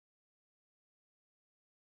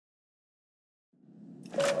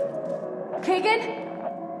Keegan?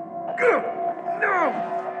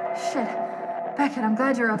 No! Shit. Beckett, I'm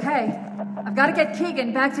glad you're okay. I've got to get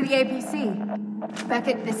Keegan back to the APC.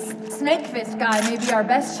 Beckett, this snake fist guy may be our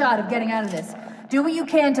best shot of getting out of this. Do what you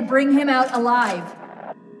can to bring him out alive.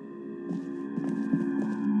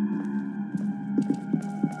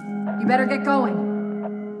 You better get going.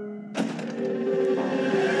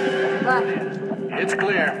 Left. It's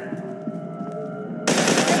clear.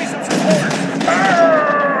 Give me some support!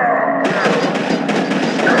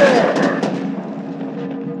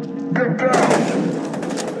 Get down!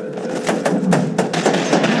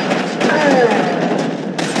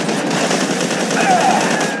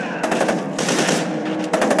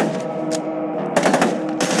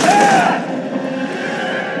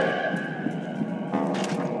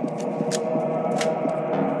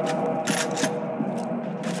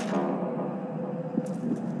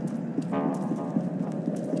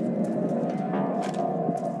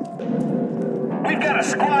 We've got a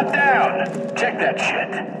squad down. Check that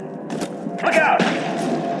shit. Look out!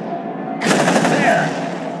 There!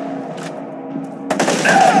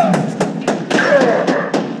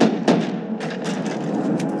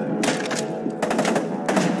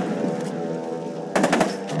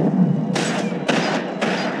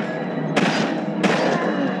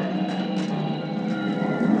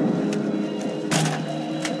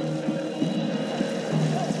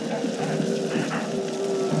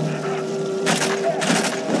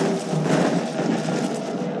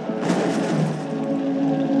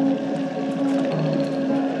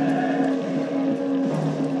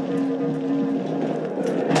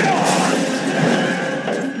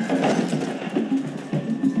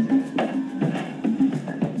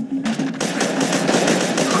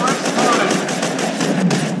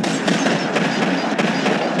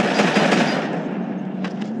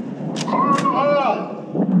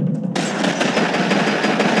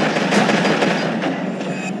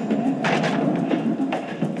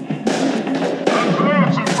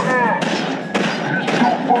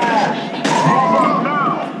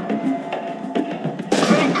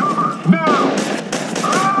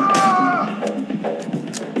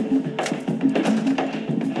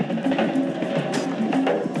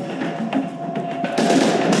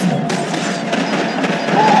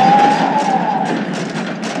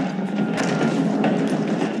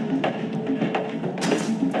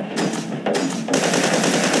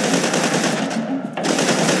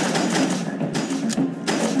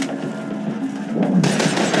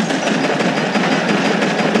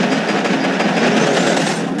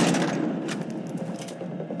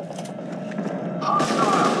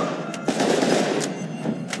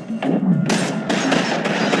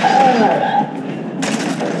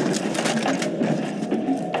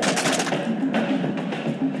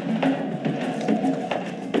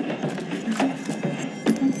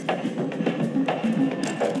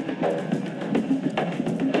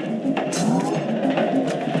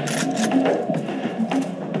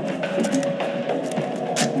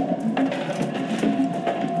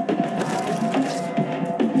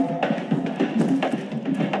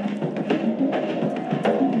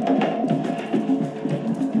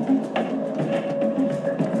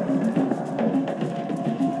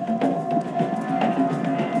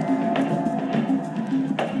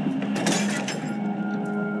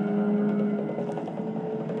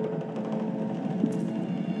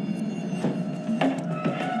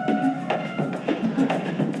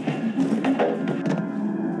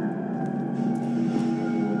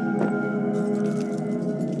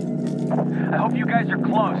 I hope you guys are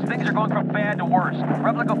close. Things are going from bad to worse.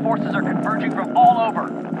 Replica forces are converging from all over.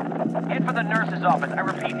 Head for the nurse's office. I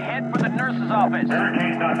repeat, head for the nurse's office.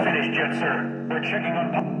 Barricade's not finished yet, sir. We're checking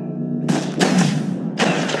on...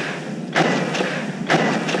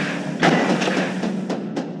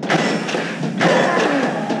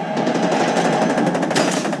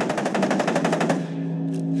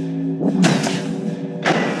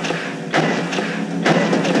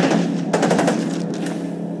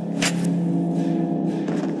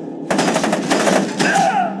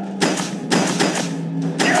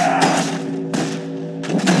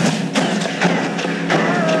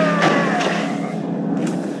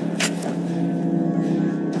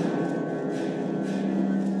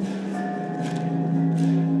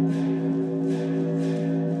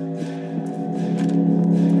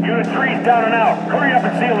 Unit 3's down and out. Hurry up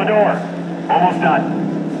and seal the door. Almost done.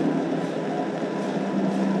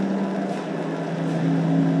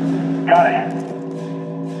 Got it.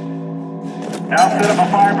 Now set up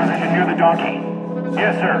a fire position near the donkey.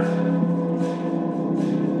 Yes, sir.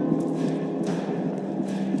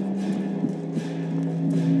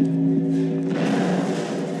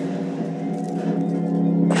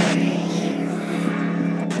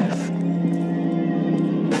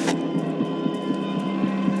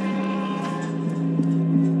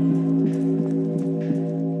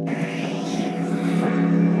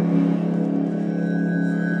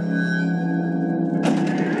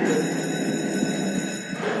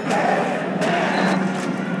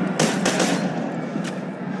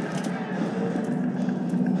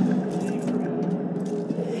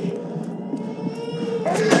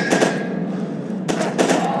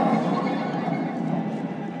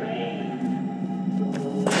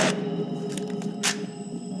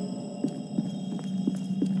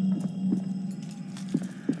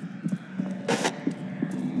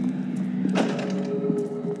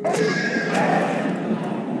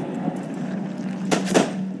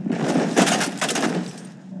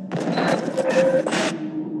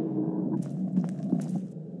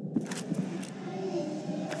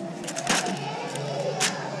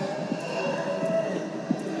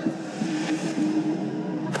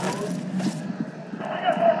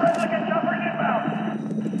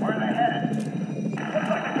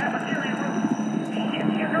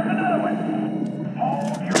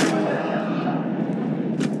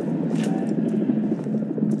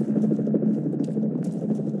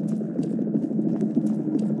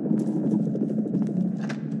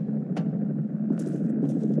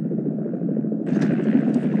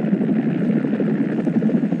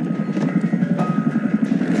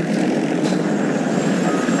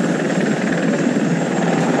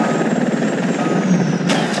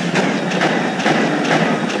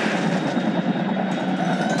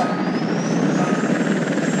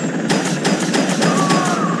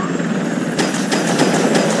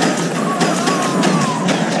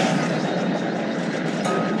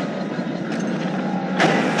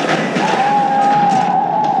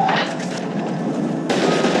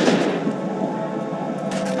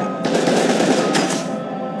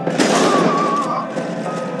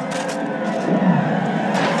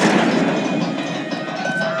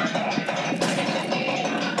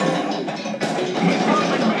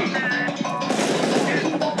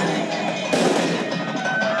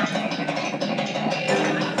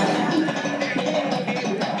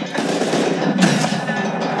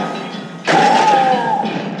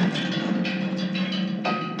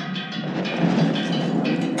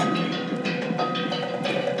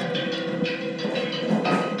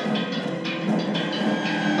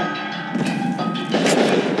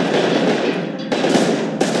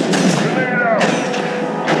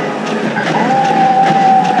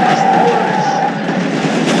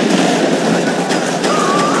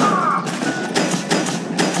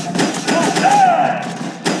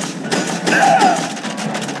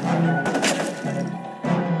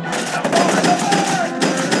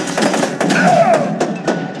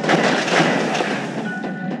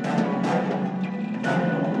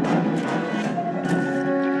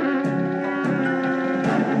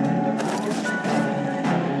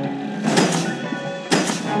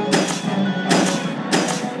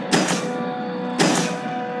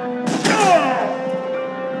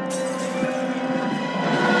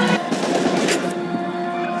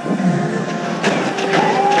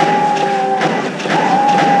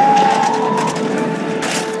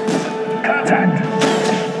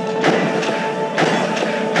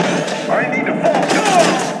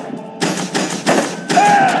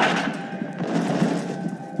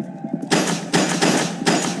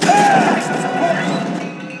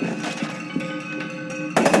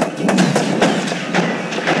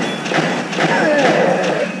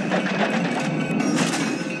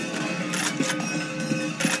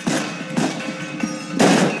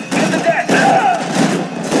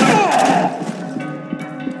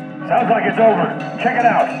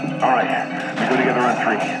 All right, we go together on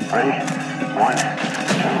three. Ready? 1,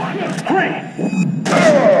 2, 3.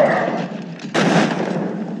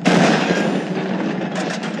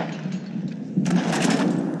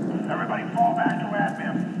 Everybody fall back to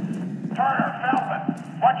admin. Turner, Feldman,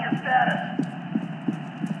 what's your status?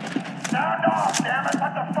 Sound off, damn it!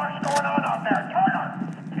 What the fuck's going on out there? Turner!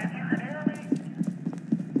 If you can hear me?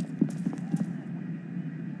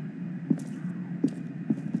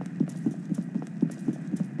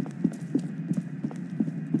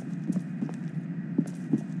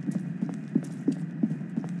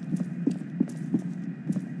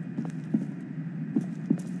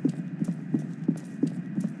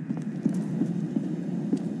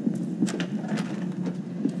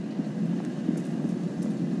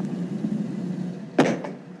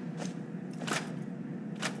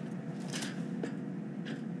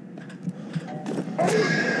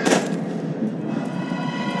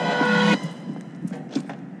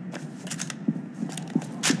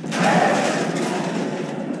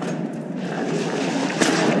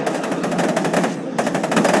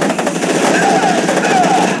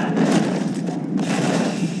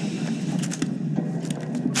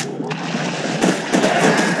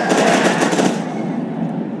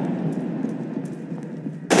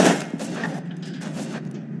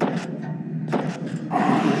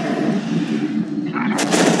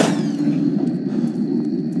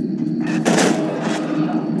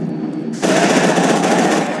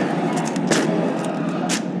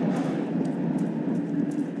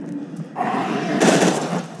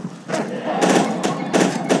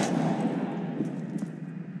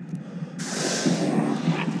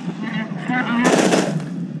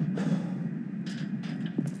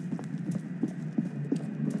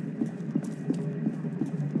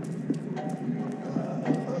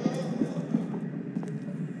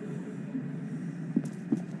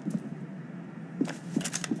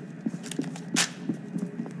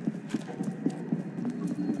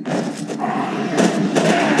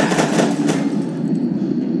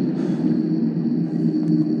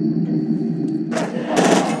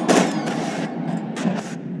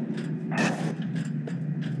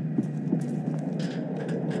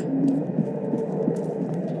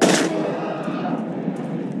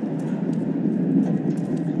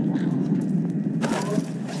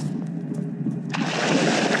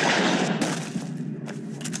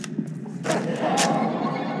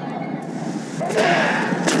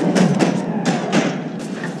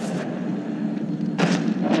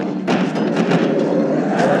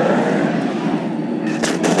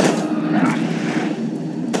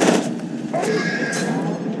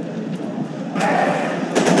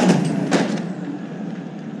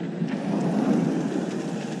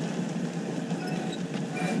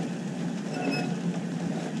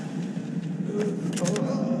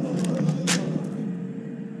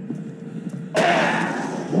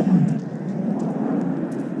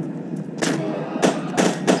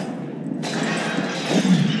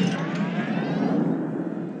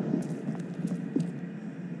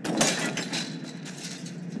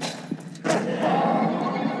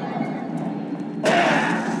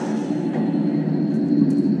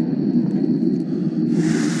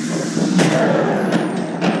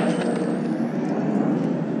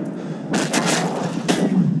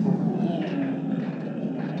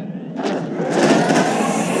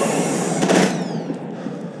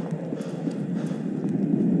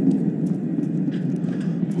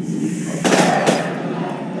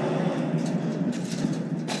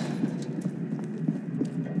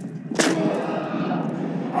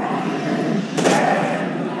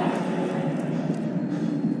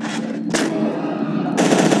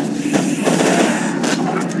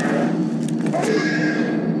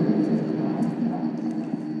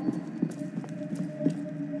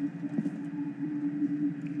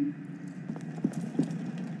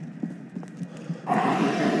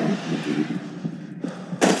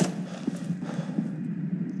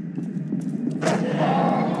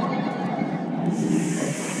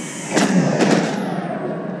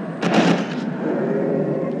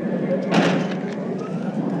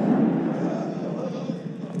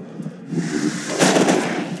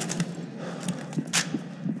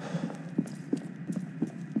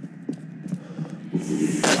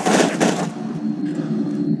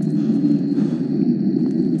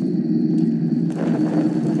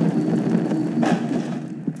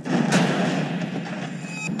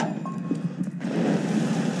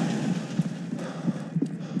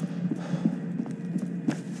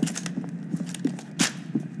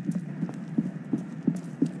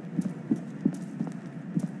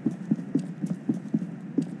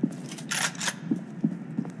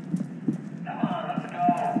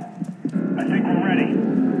 I think we're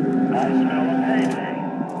ready. smell of payday.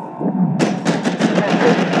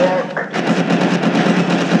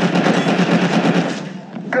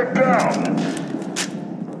 Get down!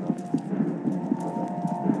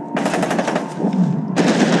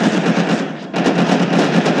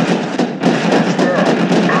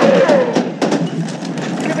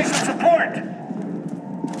 Give me some support!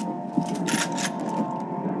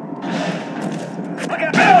 Look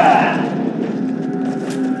at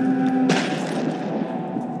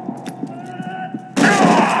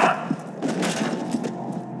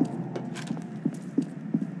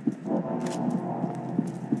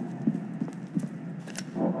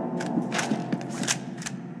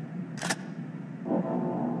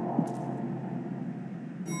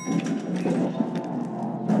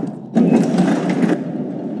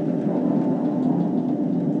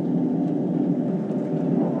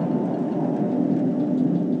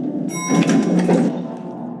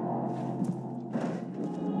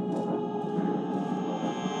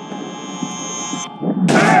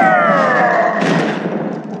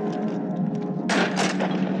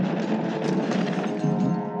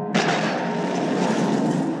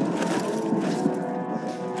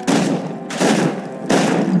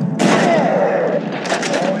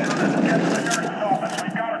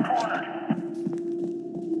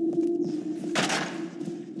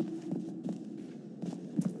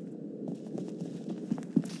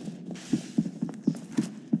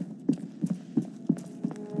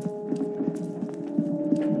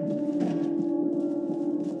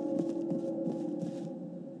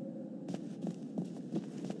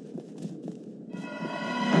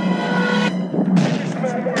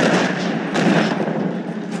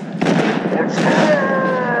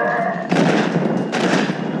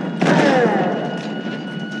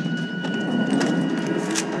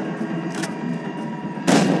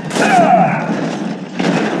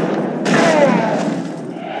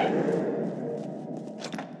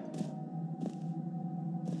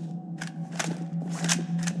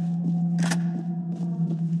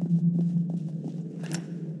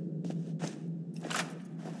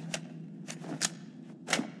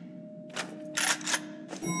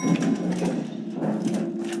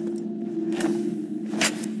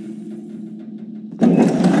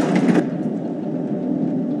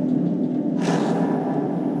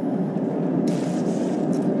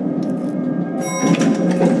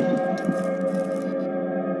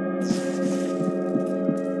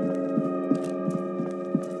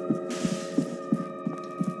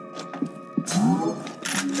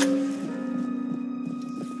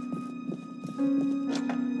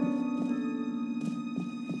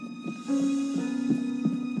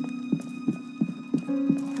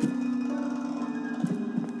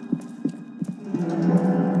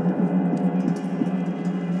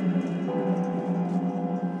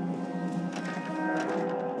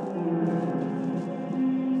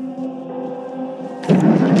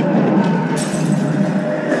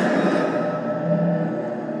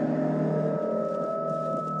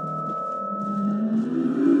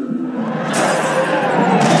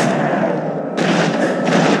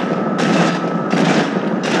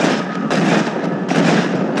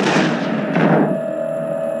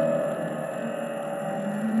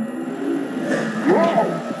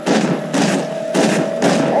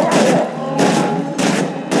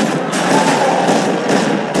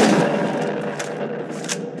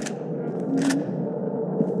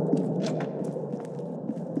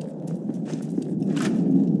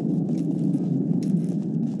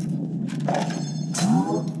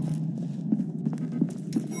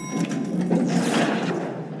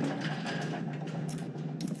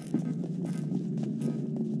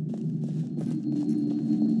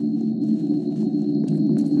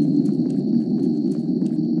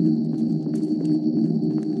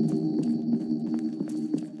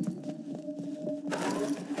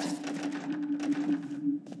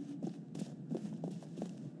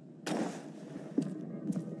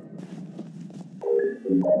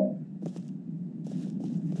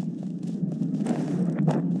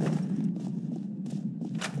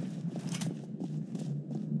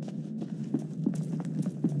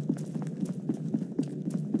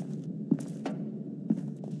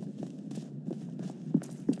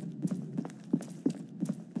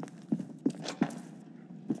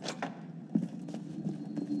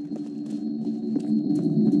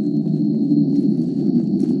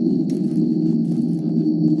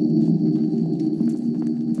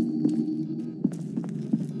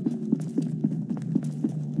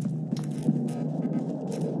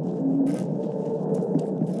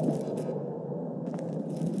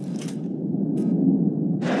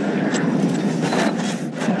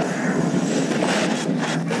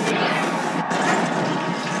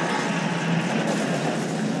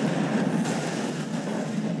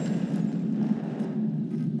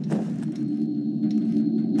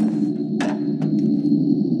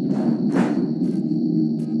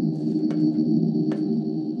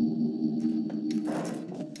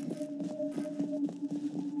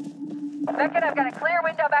Beckett, I've got a clear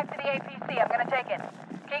window back to the APC. I'm gonna take it.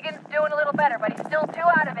 Keegan's doing a little better, but he's still too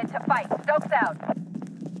out of it to fight. Stokes out.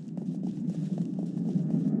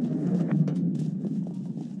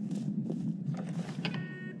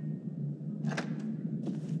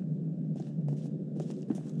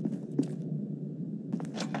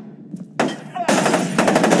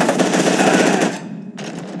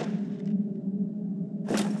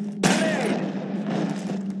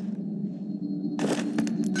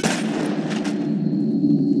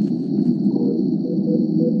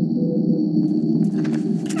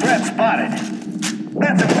 Threat spotted.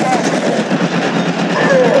 That's impossible.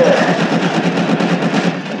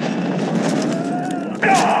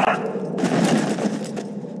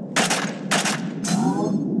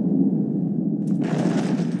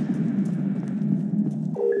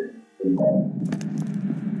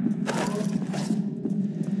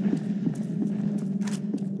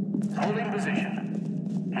 Holding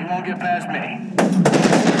position. He won't get past me.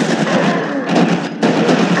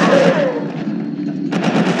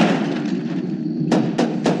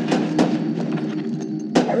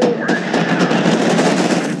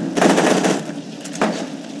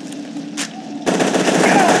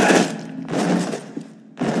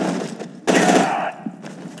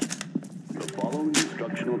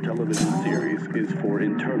 Television series is for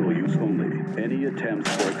internal use only. Any attempts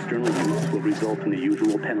for external use will result in the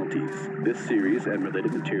usual penalties. This series and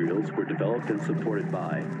related materials were developed and supported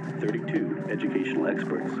by 32 educational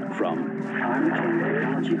experts from F.E.A.R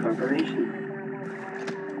Technology Corporation.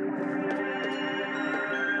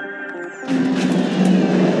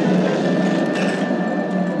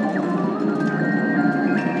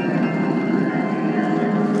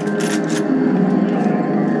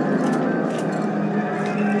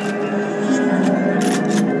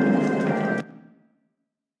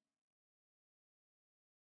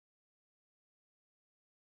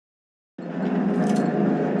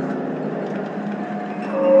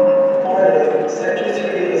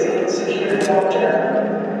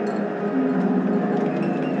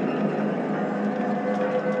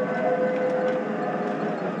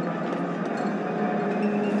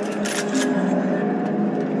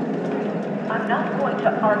 I'm not going to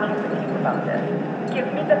argue with you about this. Give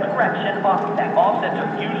me the correction offset. Offsets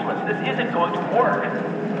are useless. This isn't going to work.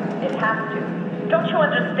 It has to. Don't you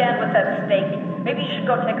understand what's at stake? Maybe you should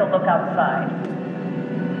go take a look outside.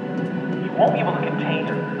 You won't be able to contain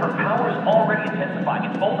her. Her power is already intensifying.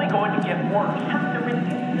 It's only going to get worse. You have to resist.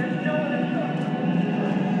 There's no other choice.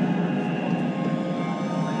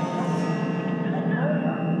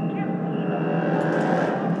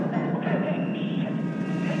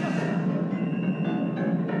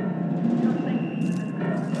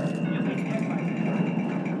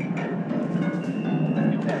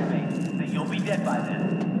 Dead by then.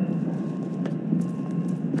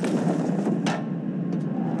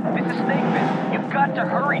 This is Snakefist. You've got to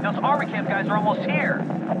hurry. Those army camp guys are almost here.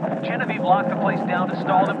 Genevieve locked the place down to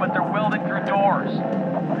stall it, but they're welding through doors.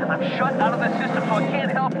 I'm shut out of the system, so I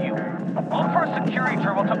can't help you. Look for a security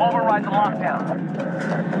terminal to override the lockdown.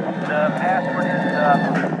 The password is,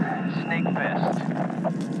 Snakefist.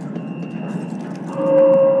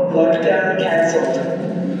 Lockdown cancelled.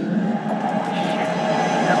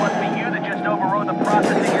 Overrode the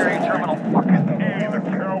processing area terminal. Fucking hey, the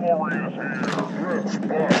cavalry is here. Let's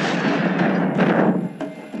spot.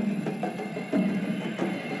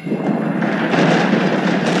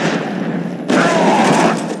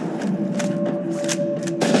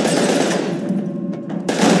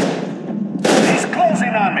 He's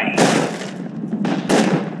closing on me.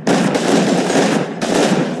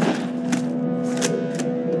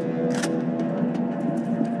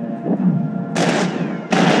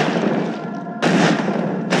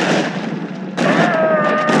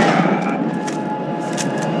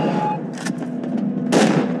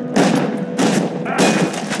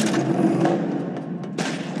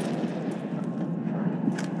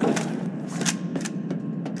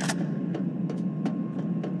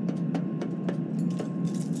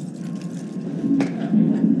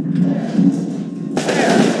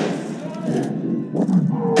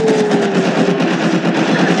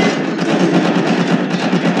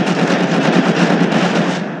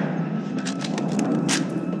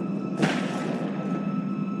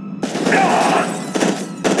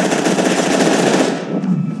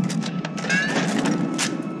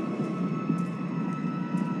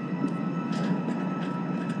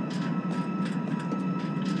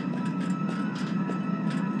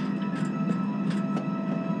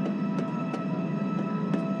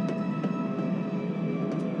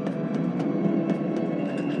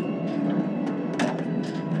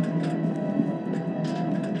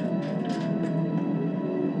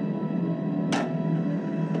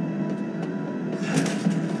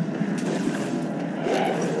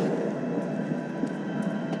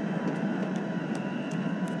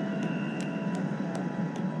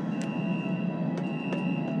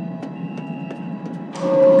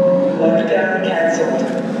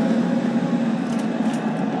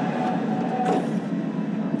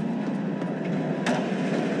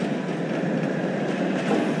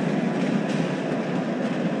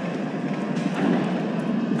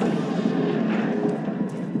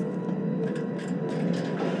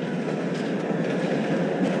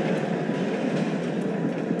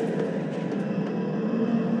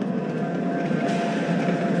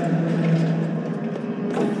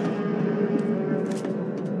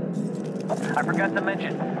 forgot to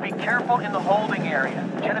mention, be careful in the holding area.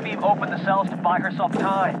 Genevieve opened the cells to buy herself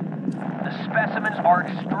time. The specimens are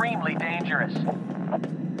extremely dangerous.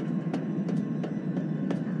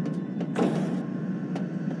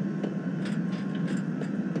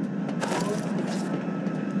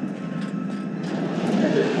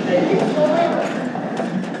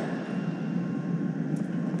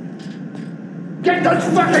 Get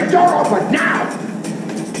this fucking door open now!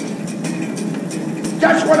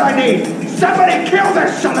 That's what I need! Somebody kill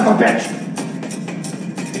this son of a bitch!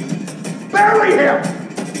 Bury him!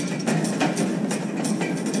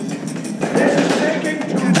 This is taking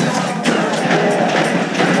too long!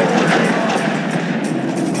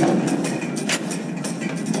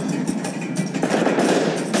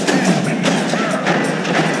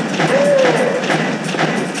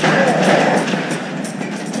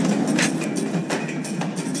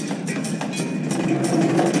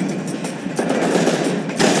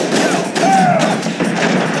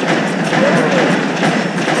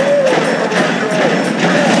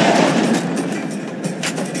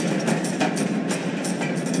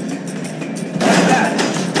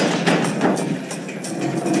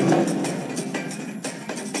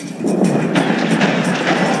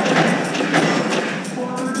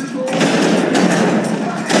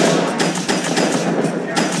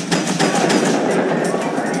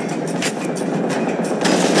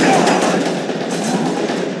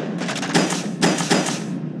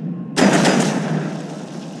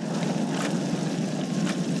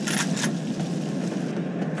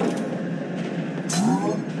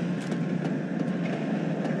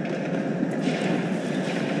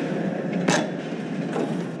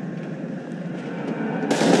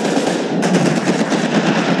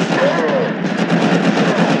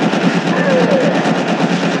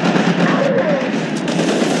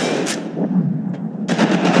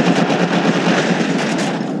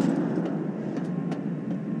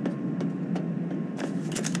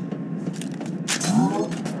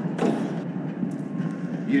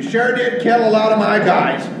 You sure did kill a lot of my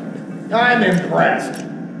guys. I'm impressed.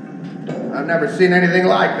 I've never seen anything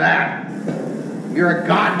like that. You're a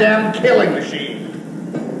goddamn killing machine.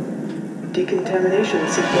 Decontamination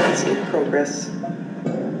sequence in progress.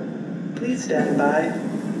 Please stand by.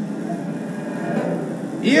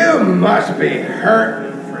 You must be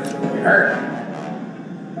hurting for some hurt.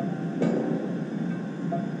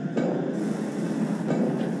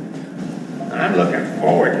 I'm looking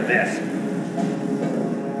forward to this.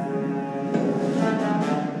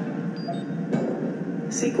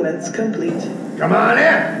 Sequence complete. Come on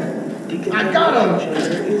in. I got him.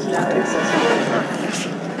 Chamber is not accessible.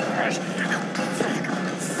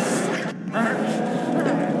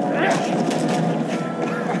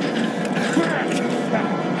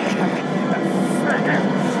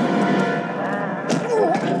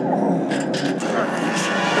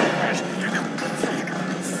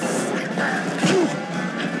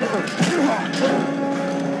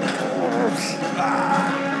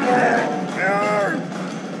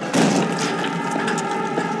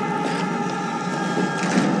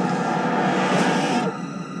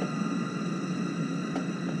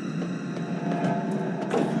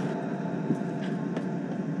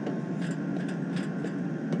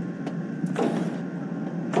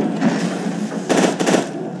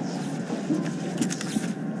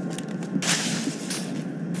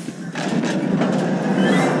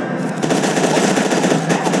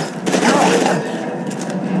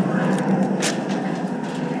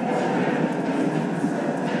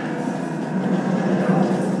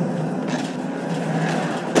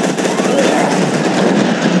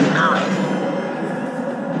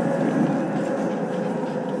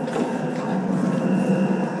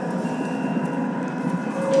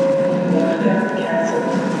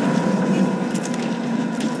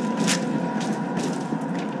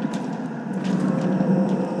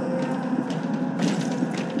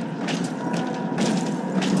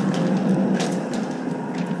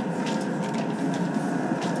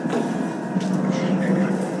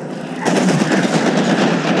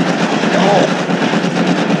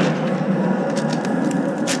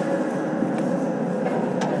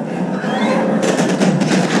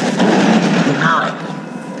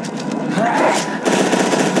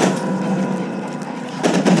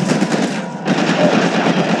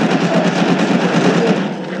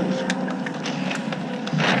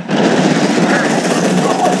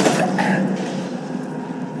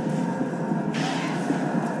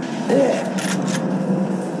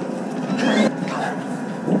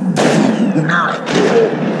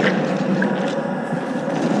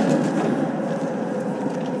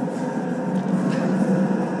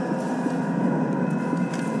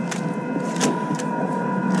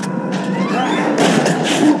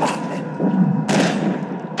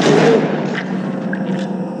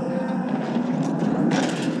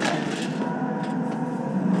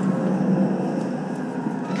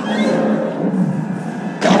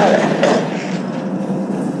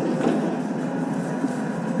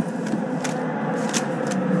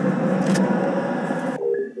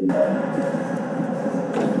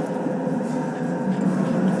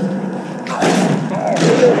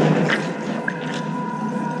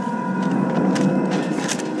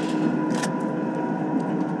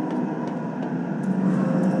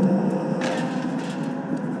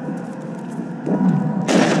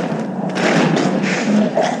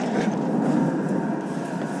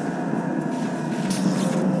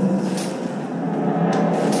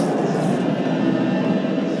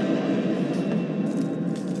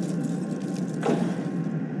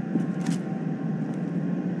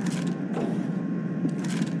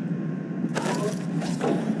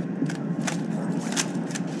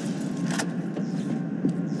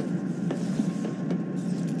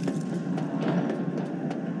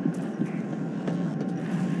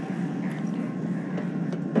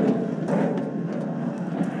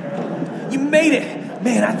 You made it!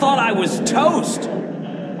 Man, I thought I was toast!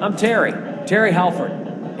 I'm Terry Halford,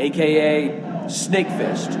 a.k.a.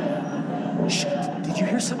 Snakefist. Shh, did you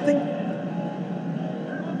hear something?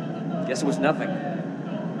 Guess it was nothing.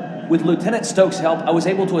 With Lieutenant Stokes' help, I was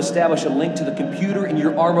able to establish a link to the computer in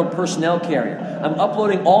your armored personnel carrier. I'm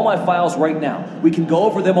uploading all my files right now. We can go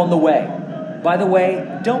over them on the way. By the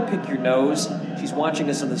way, don't pick your nose. She's watching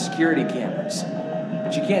us on the security cameras.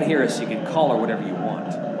 But you can't hear us, so you can call her whatever you want.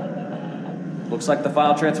 Looks like the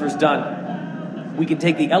file transfer's done. We can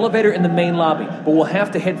take the elevator in the main lobby, but we'll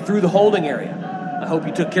have to head through the holding area. I hope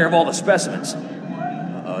you took care of all the specimens.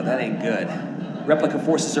 Uh-oh, that ain't good. Replica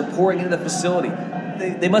forces are pouring into the facility.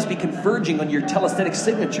 They must be converging on your telesthetic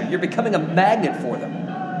signature. You're becoming a magnet for them.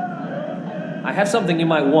 I have something you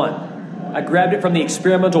might want. I grabbed it from the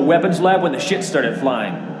experimental weapons lab when the shit started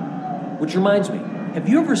flying. Which reminds me, have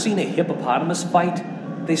you ever seen a hippopotamus fight?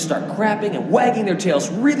 They start crapping and wagging their tails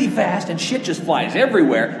really fast and shit just flies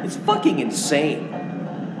everywhere. It's fucking insane.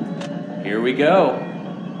 Here we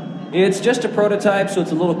go. It's just a prototype, so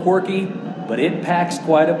it's a little quirky, but it packs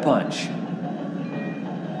quite a punch.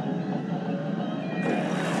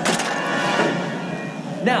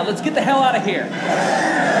 Now, let's get the hell out of here.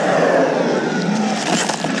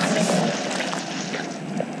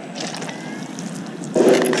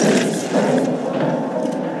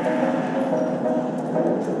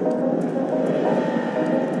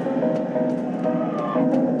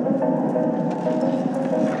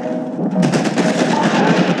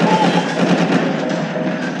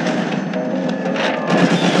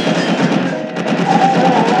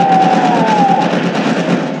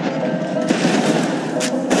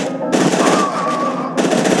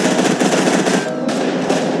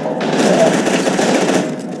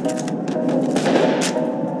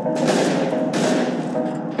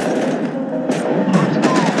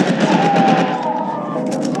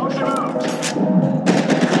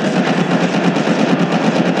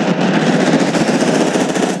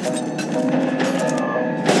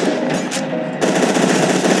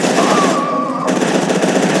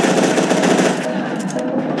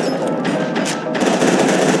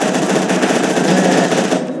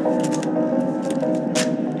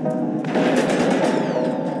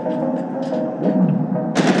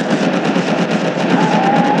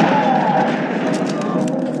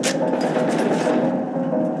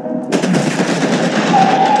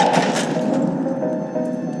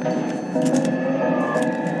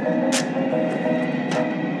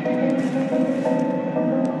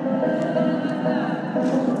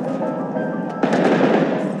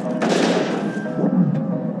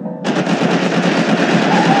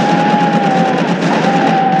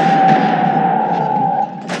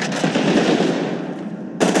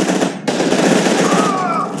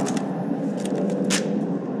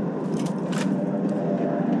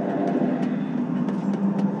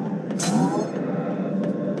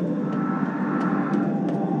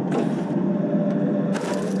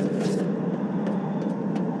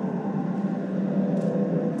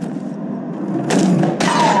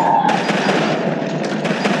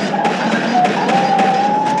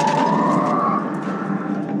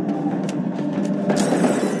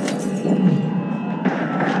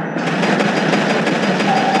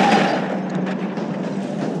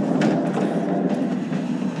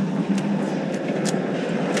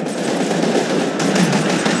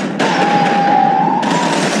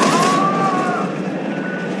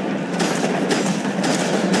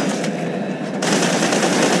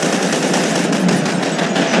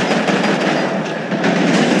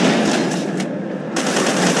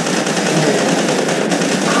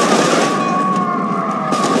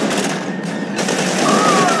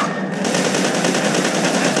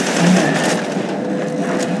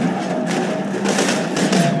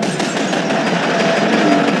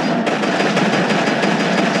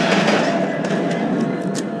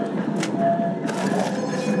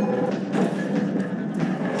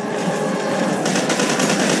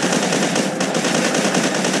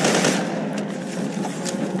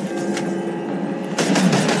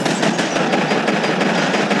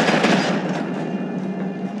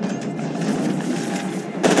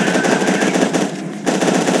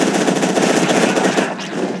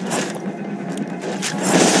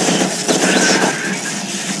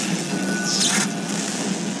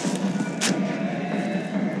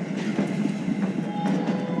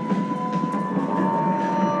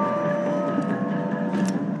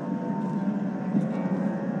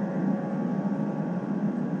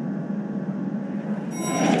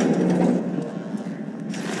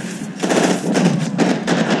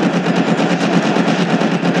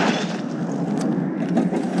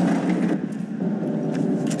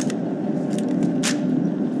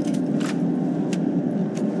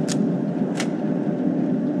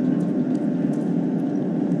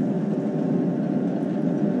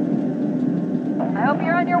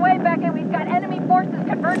 is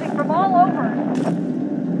converging from all over.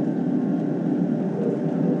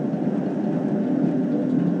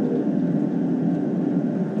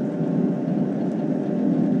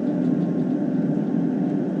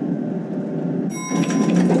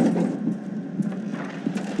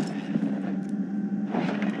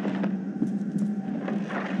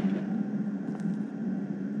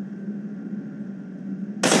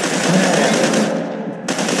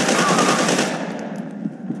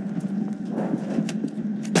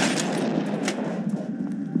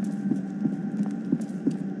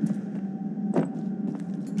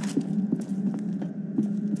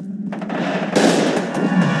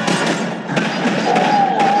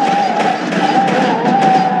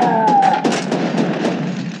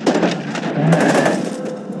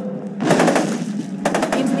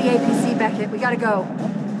 We gotta go.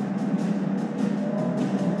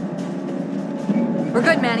 We're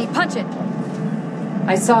good, Manny. Punch it!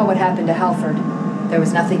 I saw what happened to Halford. There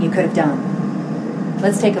was nothing you could have done.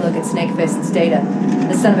 Let's take a look at Snakefist's data.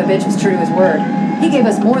 This son of a bitch was true to his word. He gave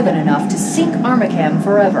us more than enough to sink Armacam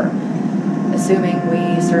forever. Assuming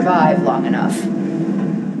we survive long enough.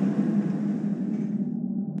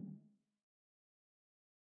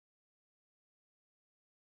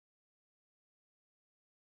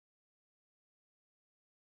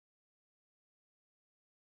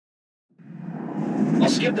 I'll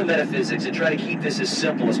skip the metaphysics and try to keep this as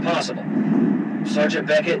simple as possible. Sergeant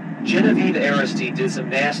Beckett, Genevieve Aristide did some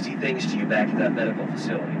nasty things to you back at that medical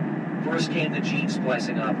facility. First came the gene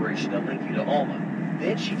splicing operation to link you to Alma.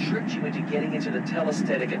 Then she tricked you into getting into the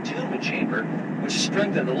telesthetic attunement chamber, which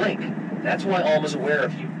strengthened the link. That's why Alma's aware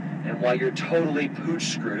of you, and why you're totally pooch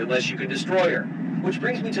screwed unless you can destroy her. Which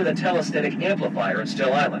brings me to the telesthetic amplifier in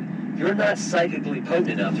Still Island. You're not psychically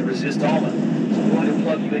potent enough to resist Alma, so I'm going to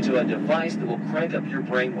plug you into a device that will crank up your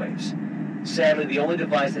brainwaves. Sadly, the only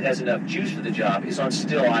device that has enough juice for the job is on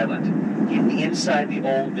Still Island, hidden inside the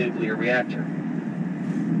old nuclear reactor.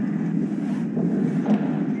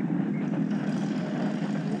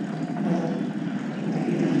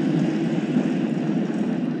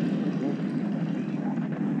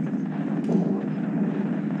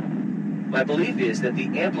 My belief is that the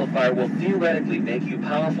amplifier will theoretically make you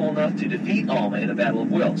powerful enough to defeat Alma in a battle of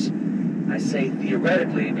wills. I say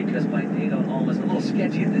theoretically because my data on Alma is a little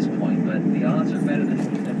sketchy at this point, but the odds are better than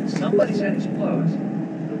even if somebody's head explodes.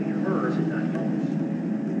 It'll be hers and not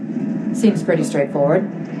yours. Seems pretty straightforward.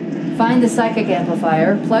 Find the psychic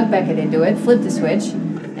amplifier, plug Beckett into it, flip the switch,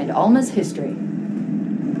 and Alma's history.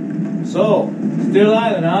 So, Still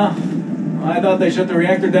Island, huh? I thought they shut the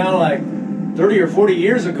reactor down like 30 or 40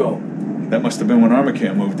 years ago. That must have been when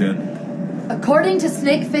Armacam moved in. According to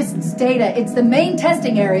Snakefist's data, it's the main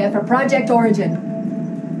testing area for Project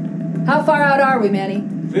Origin. How far out are we, Manny?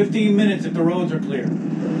 15 minutes if the roads are clear.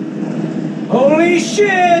 Holy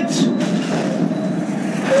shit!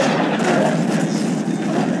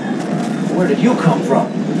 Where did you come from?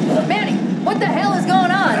 Manny, what the hell is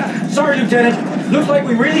going on? Sorry, Lieutenant. Looks like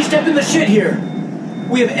we really stepped in the shit here.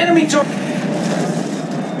 We have enemy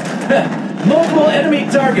multiple enemy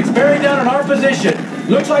targets bearing down on our position.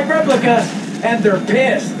 Looks like replicas, and they're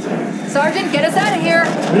pissed. Sergeant, get us out of here.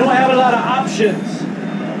 We don't have a lot of options.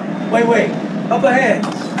 Wait. Up ahead.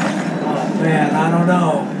 Oh, man, I don't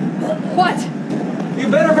know. What? You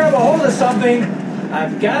better grab a hold of something.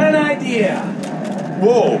 I've got an idea.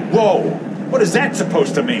 Whoa. What is that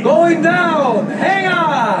supposed to mean? Going down! Hang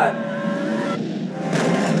on!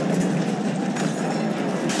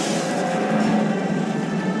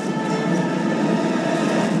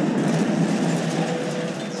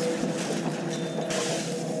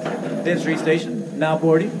 Street station, now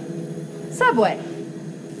boarding. Subway.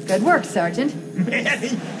 Good work, Sergeant.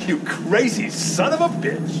 Manny, you crazy son of a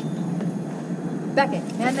bitch! Beckett,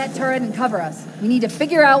 man that turret and cover us. We need to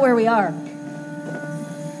figure out where we are.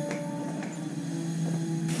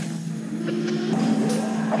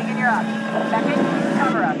 Keegan, you're up. Beckett,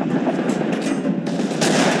 cover us.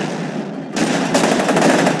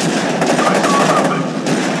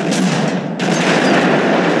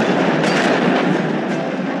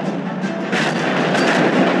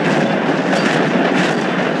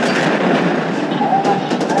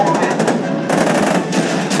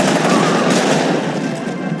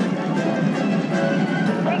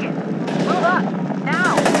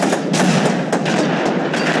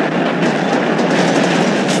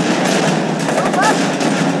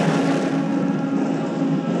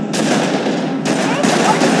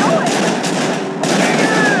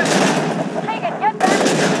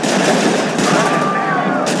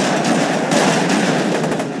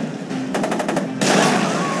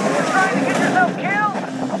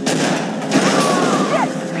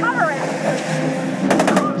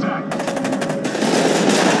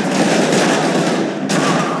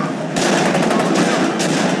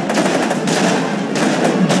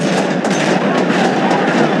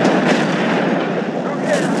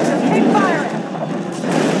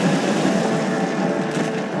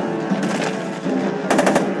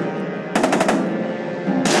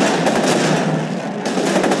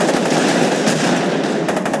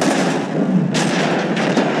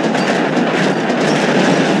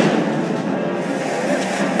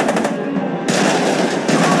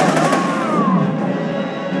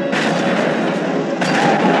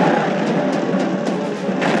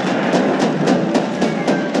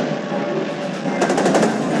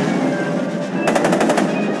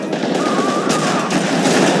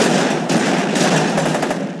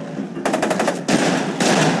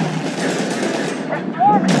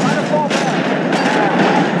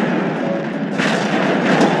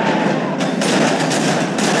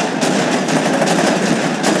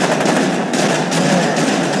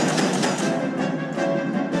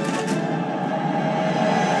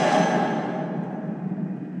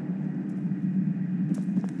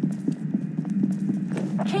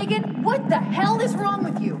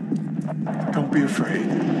 Don't be afraid.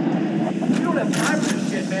 You don't have time for this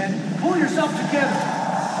shit, man. Pull yourself together.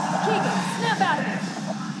 Keegan, snap out of it!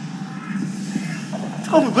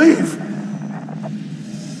 Tell him to leave.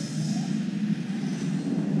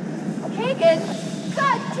 Keegan!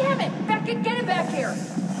 God damn it! Beckett, get him back here!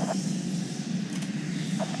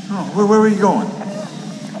 Oh, where are you going?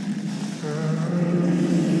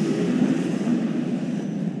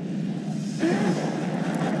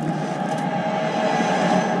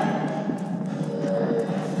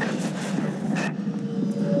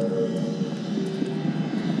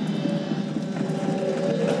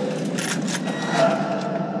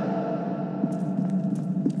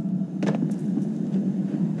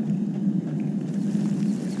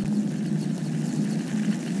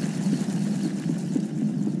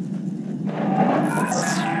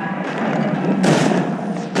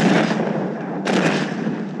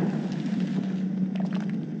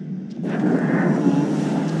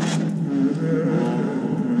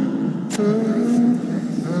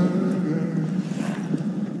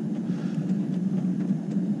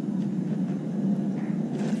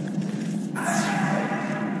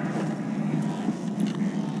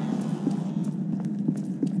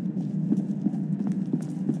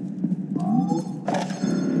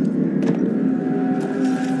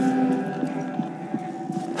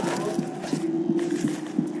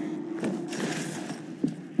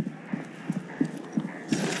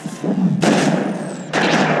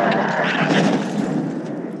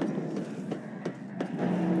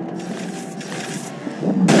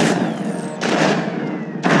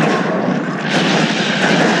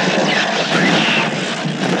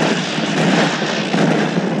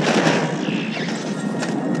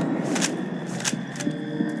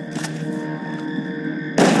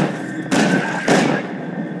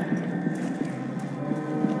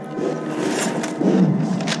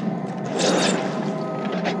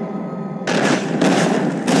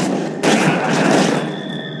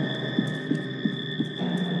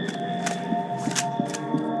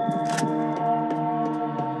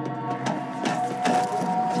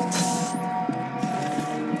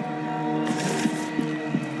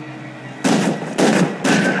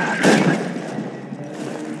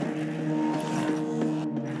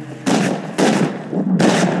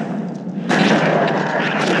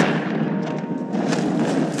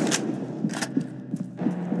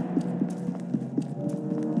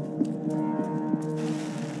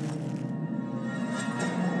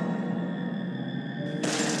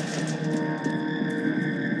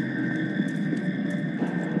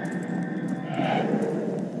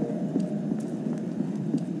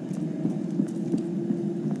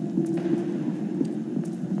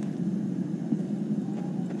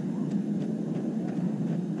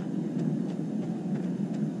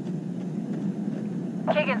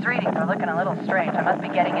 Keegan's readings are looking a little strange. I must be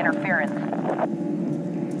getting interference.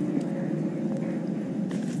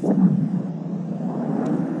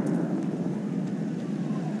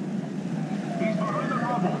 He's behind the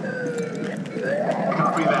rubble.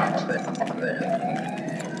 Copy that.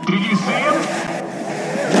 Did you see him?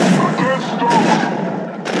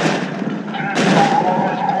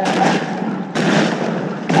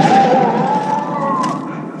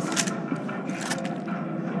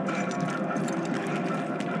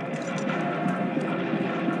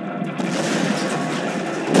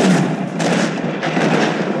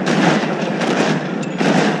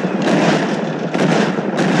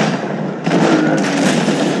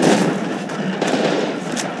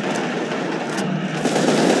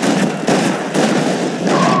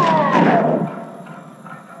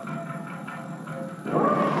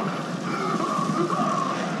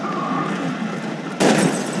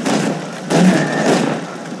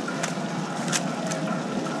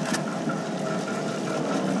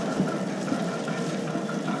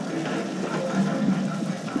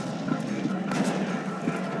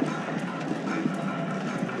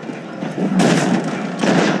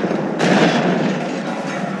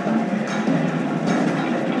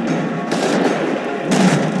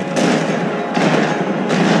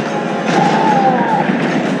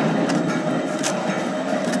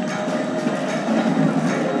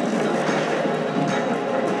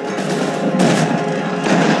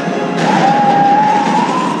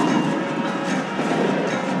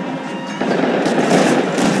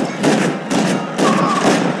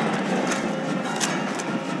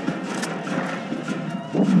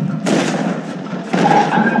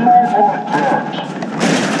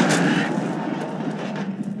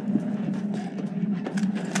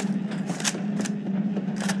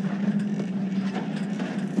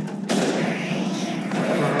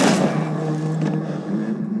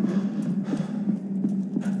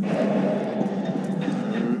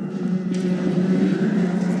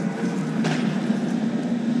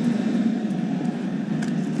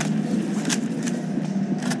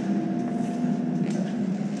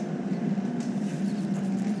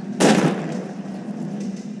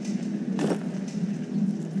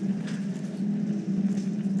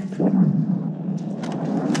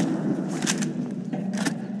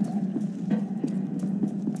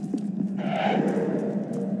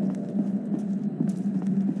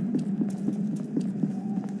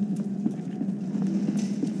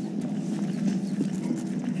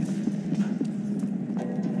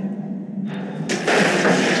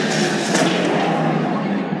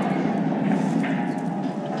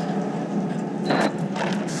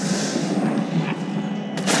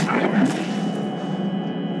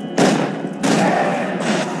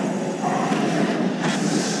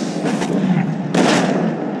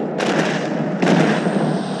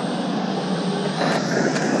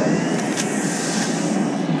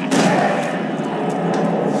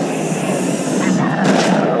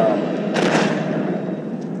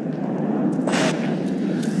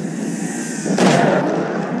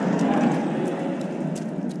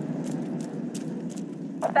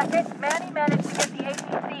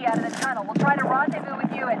 out of the tunnel. We'll try to rendezvous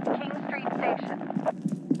with you at King Street Station.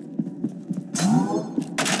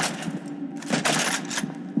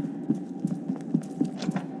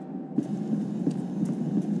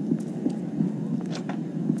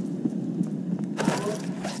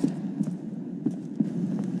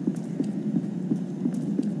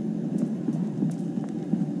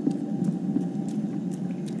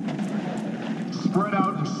 Spread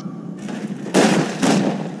out and...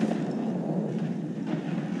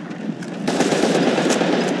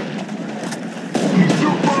 He's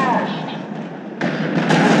too fast!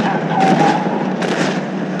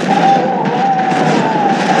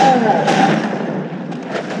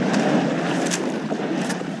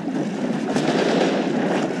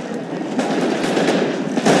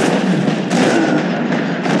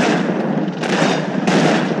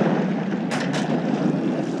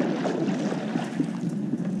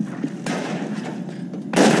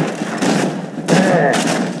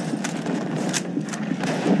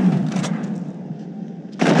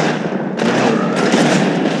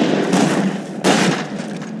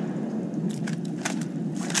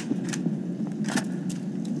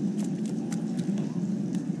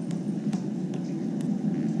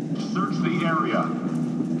 Search the area.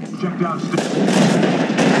 Check downstairs.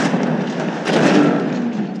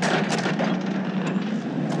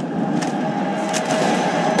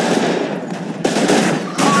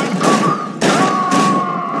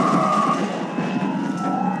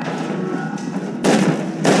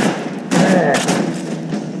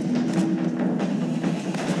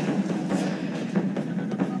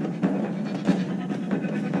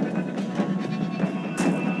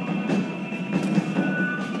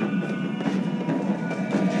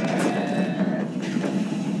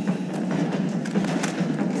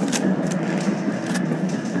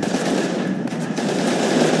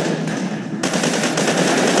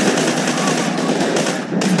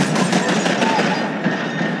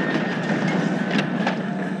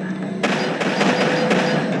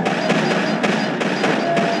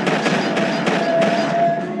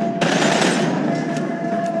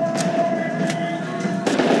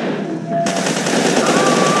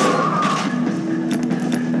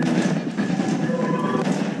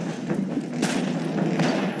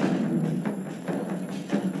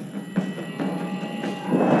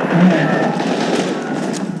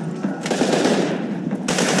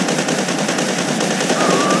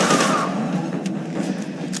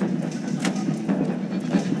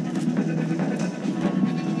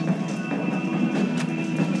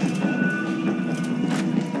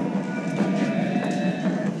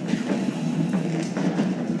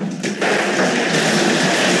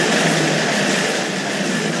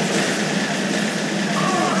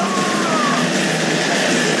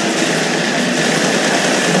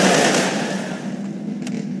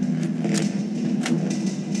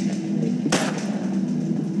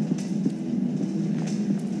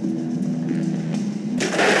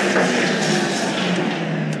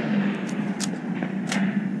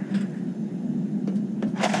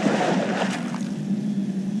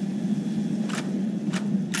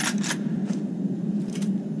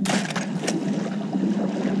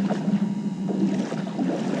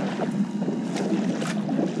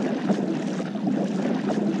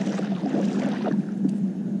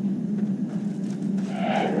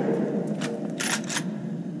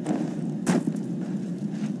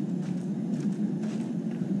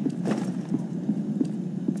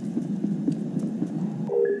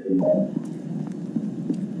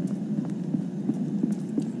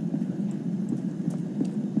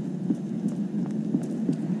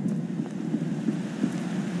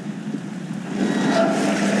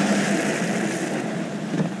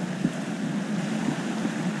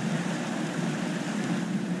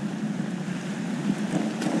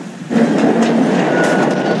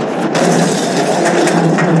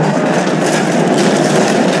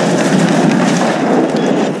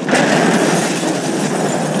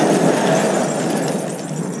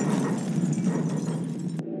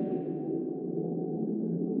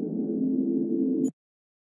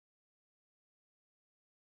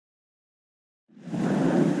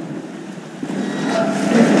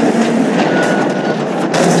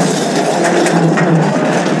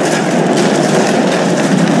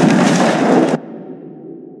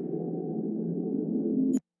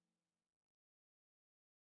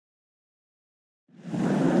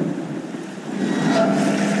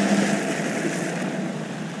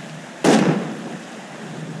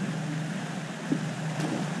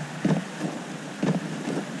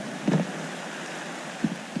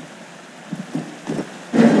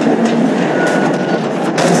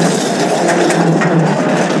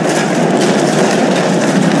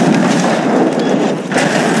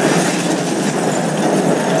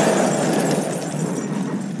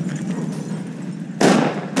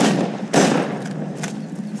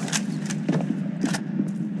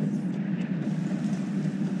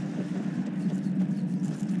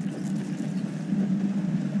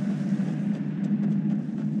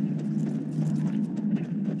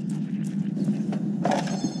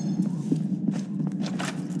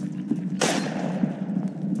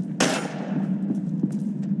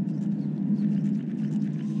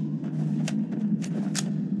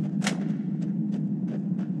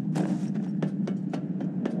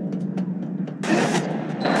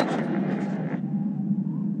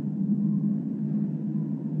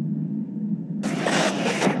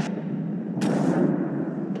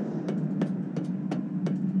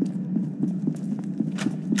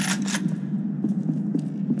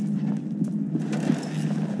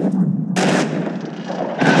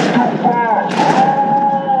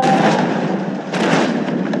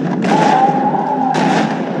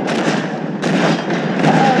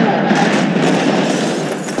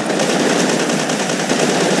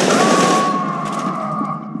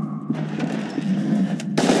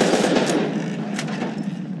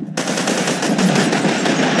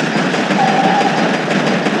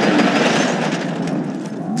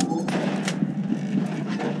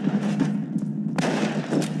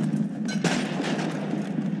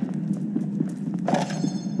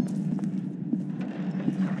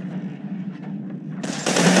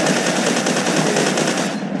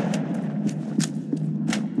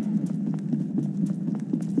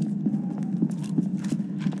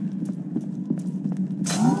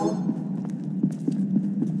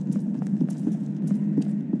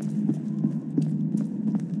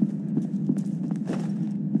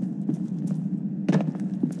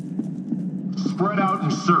 spread out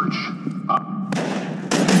and search.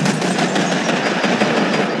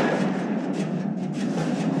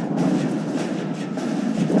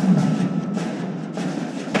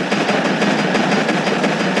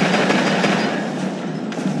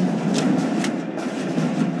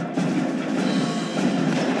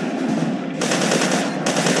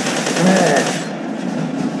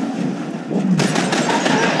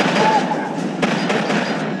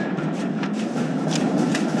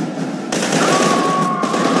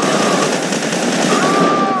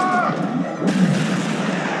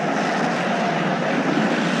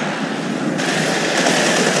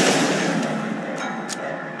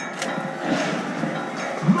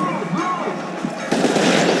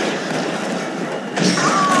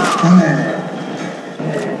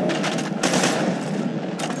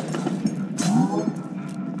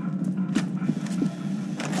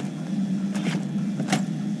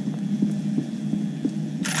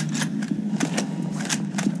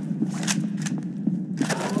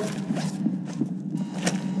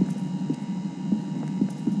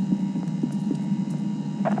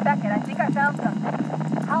 Beckett, I think I found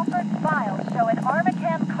something. Halford's files show an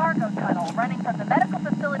Armacam cargo tunnel running from the medical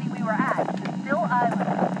facility we were at to Still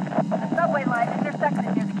Island. The subway line intersects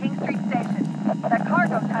it near the King Street station. That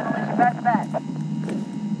cargo tunnel is your best bet.